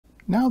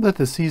Now that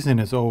the season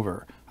is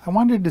over, I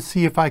wanted to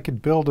see if I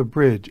could build a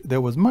bridge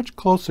that was much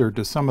closer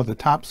to some of the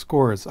top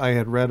scores I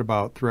had read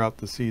about throughout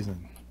the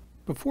season.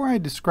 Before I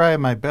describe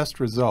my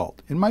best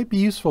result, it might be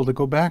useful to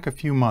go back a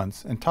few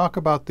months and talk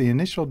about the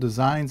initial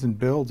designs and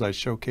builds I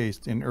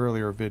showcased in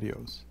earlier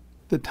videos.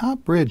 The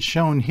top bridge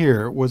shown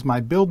here was my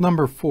build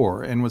number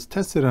 4 and was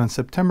tested on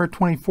September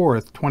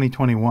 24th,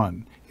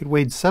 2021. It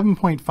weighed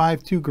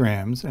 7.52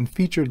 grams and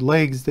featured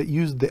legs that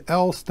used the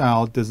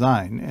L-style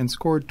design and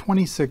scored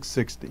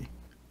 2660.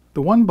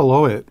 The one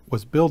below it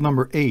was build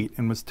number 8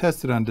 and was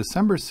tested on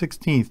December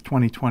 16th,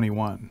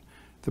 2021.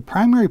 The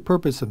primary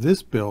purpose of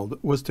this build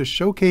was to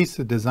showcase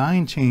a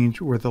design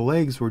change where the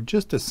legs were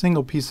just a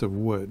single piece of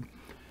wood.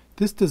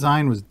 This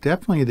design was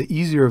definitely the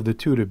easier of the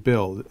two to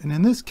build, and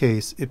in this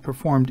case it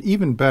performed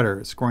even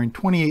better, scoring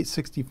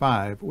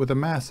 2865 with a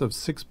mass of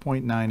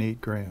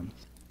 6.98 grams.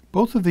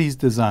 Both of these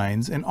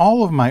designs and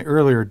all of my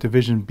earlier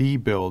Division B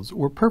builds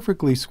were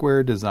perfectly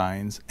square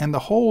designs, and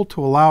the hole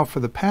to allow for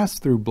the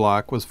pass-through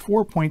block was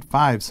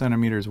 4.5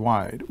 centimeters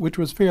wide, which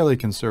was fairly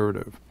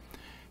conservative.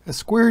 A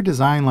square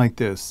design like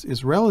this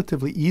is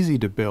relatively easy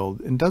to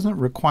build and doesn't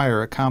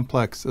require a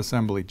complex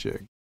assembly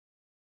jig.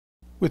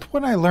 With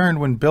what I learned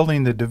when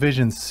building the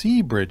Division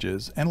C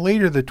bridges and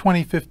later the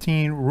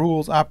 2015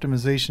 Rules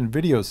Optimization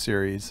video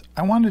series,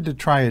 I wanted to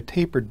try a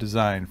tapered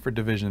design for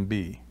Division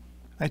B.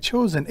 I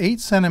chose an 8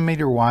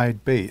 centimeter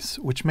wide base,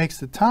 which makes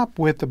the top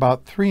width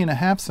about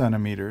 3.5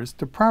 centimeters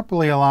to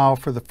properly allow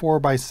for the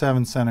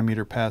 4x7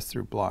 centimeter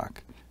pass-through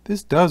block.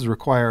 This does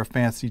require a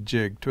fancy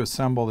jig to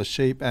assemble the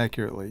shape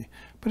accurately,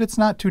 but it's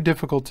not too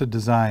difficult to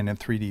design and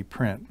 3D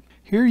print.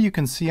 Here you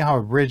can see how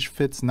a bridge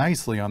fits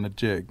nicely on the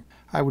jig.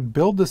 I would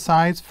build the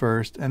sides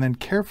first and then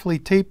carefully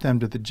tape them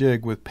to the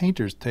jig with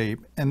painter's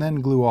tape and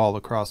then glue all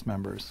the cross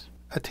members.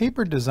 A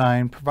tapered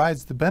design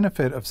provides the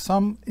benefit of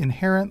some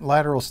inherent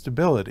lateral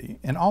stability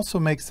and also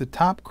makes the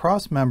top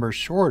cross member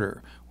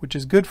shorter, which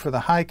is good for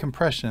the high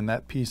compression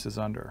that piece is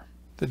under.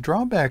 The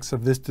drawbacks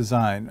of this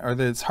design are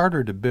that it's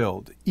harder to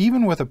build,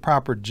 even with a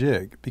proper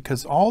jig,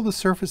 because all the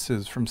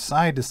surfaces from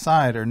side to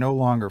side are no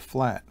longer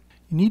flat.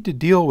 You need to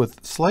deal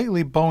with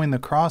slightly bowing the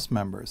cross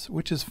members,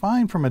 which is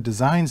fine from a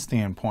design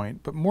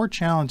standpoint, but more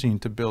challenging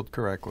to build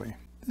correctly.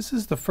 This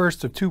is the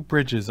first of two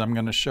bridges I'm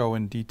going to show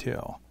in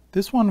detail.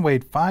 This one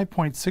weighed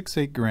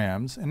 5.68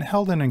 grams and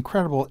held an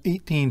incredible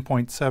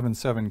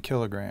 18.77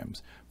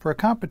 kilograms for a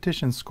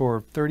competition score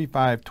of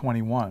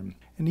 3521,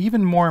 and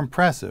even more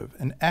impressive,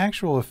 an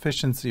actual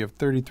efficiency of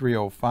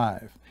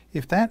 3305.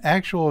 If that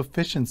actual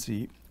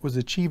efficiency was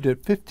achieved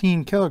at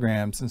 15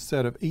 kilograms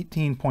instead of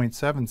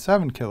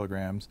 18.77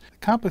 kilograms, the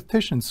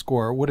competition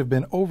score would have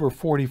been over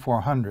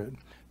 4400.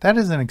 That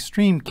is an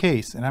extreme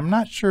case, and I'm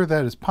not sure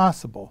that is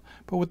possible,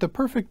 but with the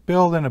perfect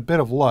build and a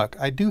bit of luck,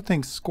 I do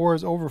think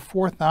scores over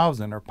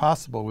 4000 are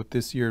possible with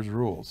this year's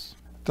rules.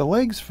 The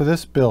legs for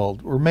this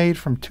build were made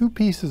from two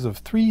pieces of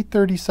 3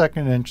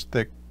 32nd inch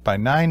thick by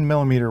 9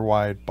 millimeter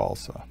wide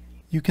balsa.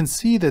 You can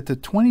see that the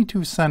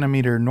 22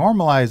 centimeter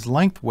normalized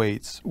length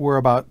weights were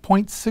about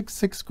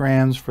 0.66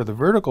 grams for the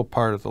vertical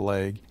part of the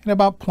leg and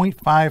about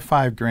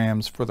 0.55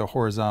 grams for the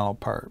horizontal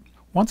part.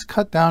 Once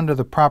cut down to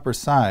the proper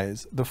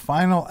size, the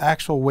final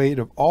actual weight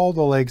of all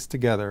the legs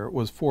together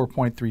was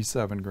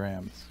 4.37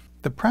 grams.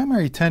 The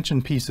primary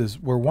tension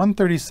pieces were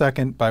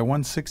 1/32 by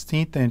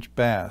 1/16 inch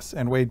bass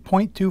and weighed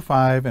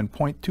 0.25 and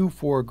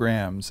 0.24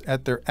 grams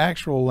at their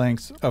actual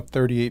lengths of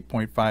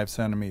 38.5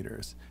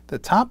 centimeters. The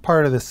top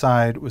part of the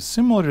side was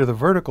similar to the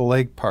vertical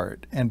leg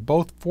part, and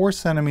both 4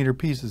 centimeter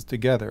pieces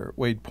together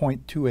weighed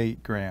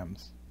 0.28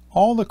 grams.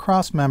 All the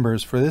cross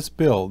members for this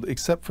build,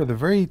 except for the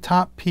very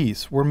top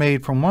piece, were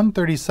made from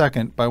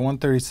 1/32 by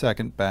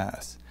 1/32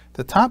 bass.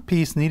 The top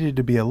piece needed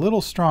to be a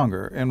little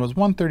stronger and was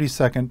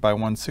 1/32 by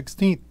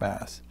 1/16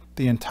 bass.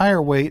 The entire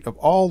weight of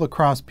all the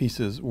cross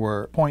pieces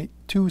were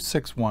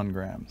 0.261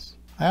 grams.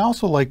 I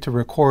also like to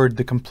record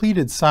the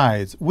completed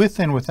sides with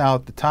and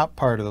without the top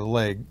part of the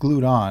leg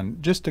glued on,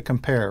 just to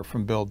compare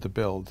from build to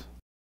build.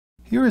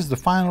 Here is the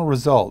final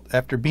result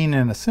after being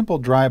in a simple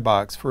dry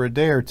box for a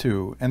day or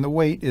two, and the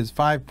weight is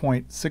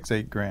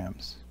 5.68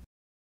 grams.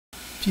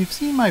 If you've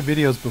seen my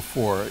videos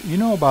before, you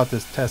know about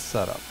this test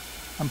setup.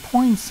 I'm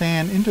pouring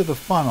sand into the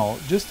funnel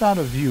just out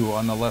of view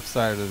on the left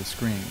side of the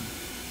screen.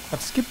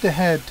 I've skipped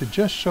ahead to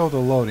just show the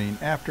loading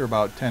after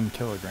about 10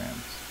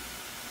 kilograms.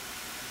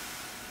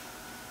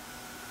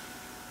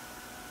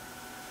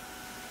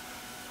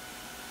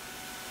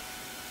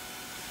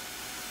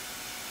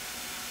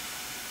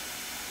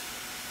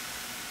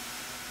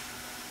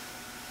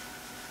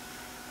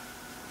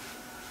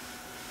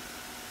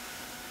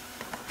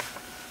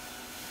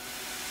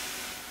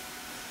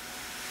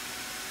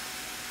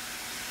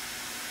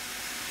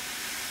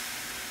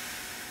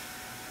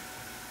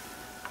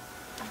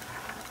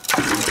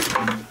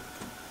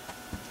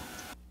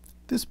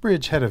 This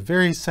bridge had a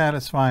very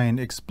satisfying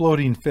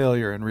exploding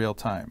failure in real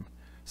time.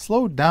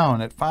 Slowed down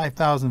at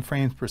 5,000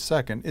 frames per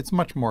second, it's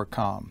much more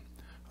calm.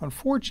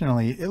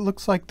 Unfortunately, it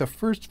looks like the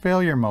first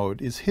failure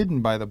mode is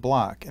hidden by the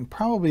block and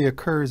probably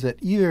occurs at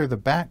either the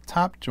back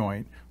top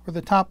joint or the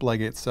top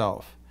leg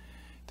itself.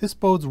 This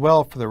bodes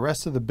well for the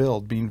rest of the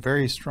build being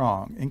very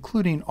strong,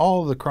 including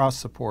all of the cross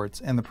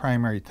supports and the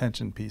primary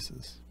tension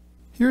pieces.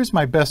 Here's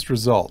my best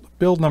result,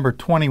 build number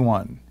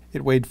 21.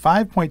 It weighed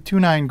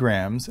 5.29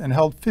 grams and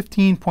held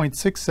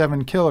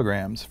 15.67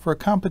 kilograms for a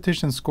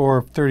competition score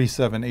of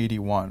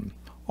 3781.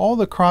 All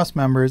the cross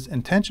members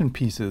and tension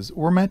pieces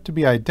were meant to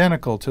be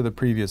identical to the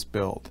previous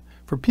build.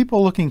 For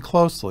people looking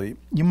closely,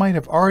 you might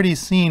have already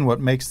seen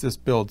what makes this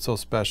build so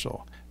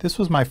special. This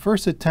was my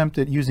first attempt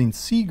at using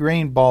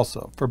C-grain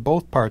balsa for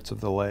both parts of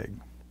the leg.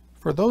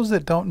 For those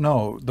that don't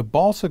know, the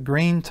balsa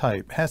grain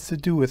type has to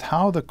do with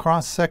how the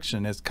cross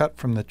section is cut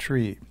from the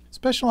tree.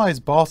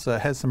 Specialized balsa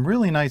has some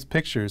really nice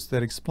pictures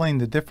that explain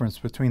the difference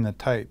between the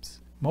types.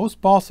 Most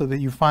balsa that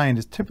you find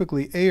is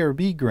typically A or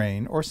B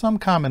grain or some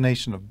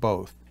combination of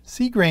both.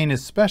 C grain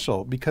is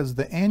special because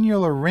the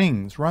annular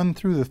rings run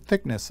through the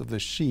thickness of the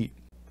sheet.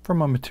 From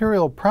a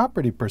material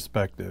property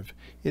perspective,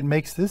 it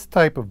makes this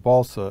type of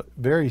balsa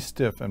very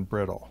stiff and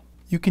brittle.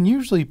 You can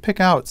usually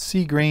pick out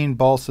C-grain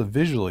balsa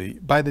visually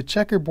by the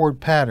checkerboard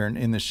pattern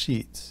in the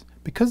sheets.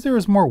 Because there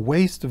is more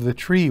waste of the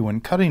tree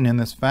when cutting in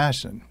this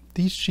fashion,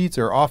 these sheets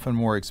are often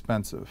more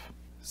expensive.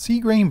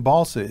 C-grain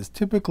balsa is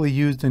typically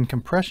used in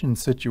compression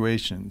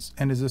situations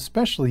and is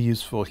especially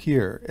useful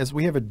here as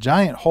we have a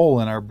giant hole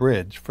in our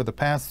bridge for the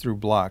pass-through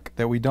block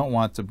that we don't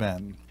want to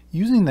bend.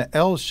 Using the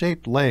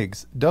L-shaped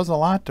legs does a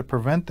lot to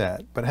prevent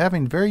that, but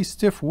having very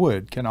stiff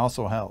wood can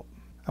also help.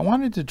 I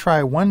wanted to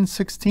try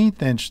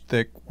 1/16 inch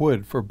thick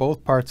wood for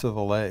both parts of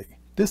the leg.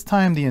 This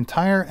time the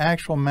entire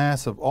actual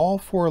mass of all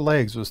 4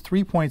 legs was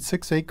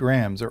 3.68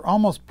 grams or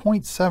almost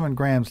 0.7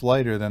 grams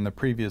lighter than the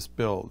previous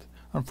build.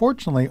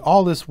 Unfortunately,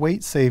 all this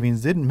weight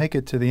savings didn't make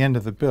it to the end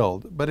of the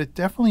build, but it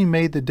definitely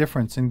made the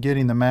difference in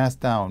getting the mass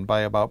down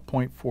by about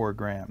 0.4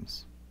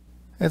 grams.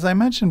 As I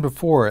mentioned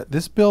before,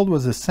 this build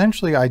was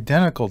essentially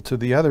identical to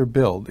the other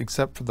build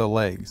except for the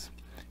legs.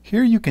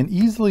 Here you can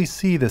easily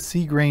see the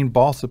C-grain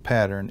balsa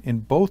pattern in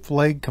both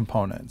leg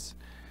components.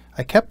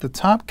 I kept the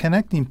top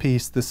connecting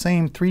piece the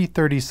same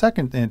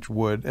 3/32 inch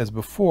wood as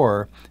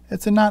before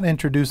as to not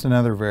introduce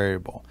another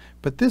variable,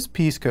 but this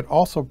piece could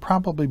also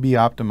probably be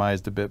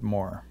optimized a bit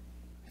more.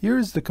 Here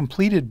is the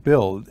completed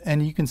build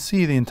and you can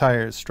see the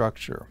entire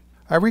structure.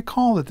 I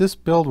recall that this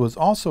build was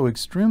also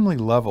extremely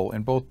level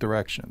in both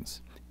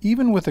directions.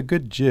 Even with a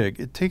good jig,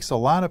 it takes a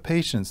lot of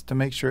patience to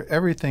make sure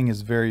everything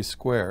is very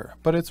square,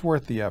 but it's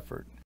worth the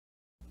effort.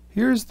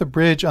 Here's the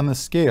bridge on the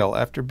scale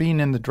after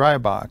being in the dry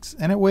box,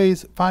 and it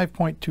weighs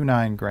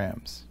 5.29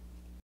 grams.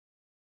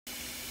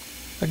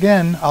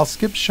 Again, I'll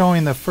skip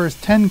showing the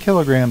first 10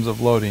 kilograms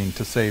of loading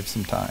to save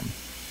some time.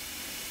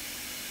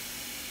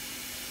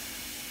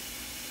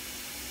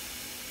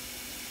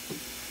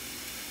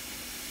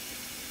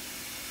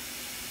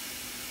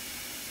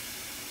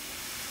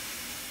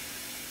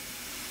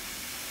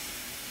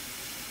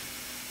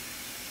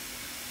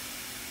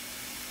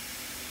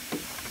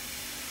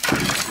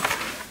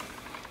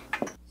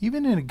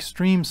 Even in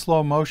extreme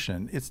slow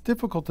motion, it's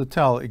difficult to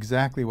tell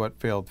exactly what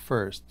failed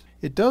first.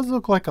 It does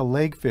look like a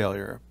leg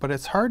failure, but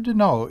it's hard to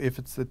know if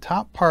it's the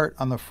top part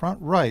on the front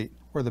right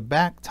or the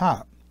back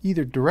top,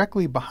 either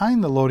directly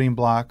behind the loading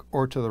block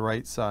or to the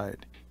right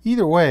side.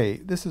 Either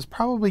way, this is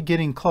probably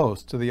getting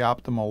close to the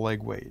optimal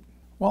leg weight.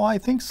 While I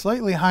think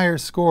slightly higher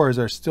scores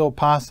are still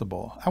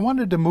possible, I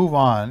wanted to move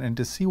on and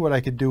to see what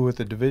I could do with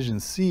the Division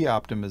C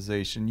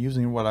optimization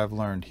using what I've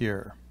learned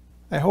here.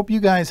 I hope you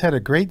guys had a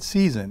great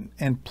season,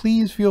 and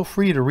please feel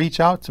free to reach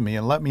out to me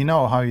and let me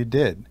know how you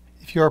did.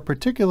 If you are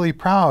particularly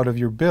proud of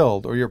your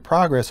build or your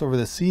progress over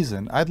the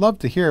season, I'd love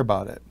to hear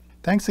about it.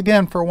 Thanks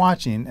again for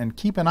watching, and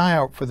keep an eye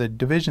out for the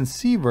Division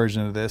C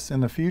version of this in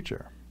the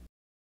future.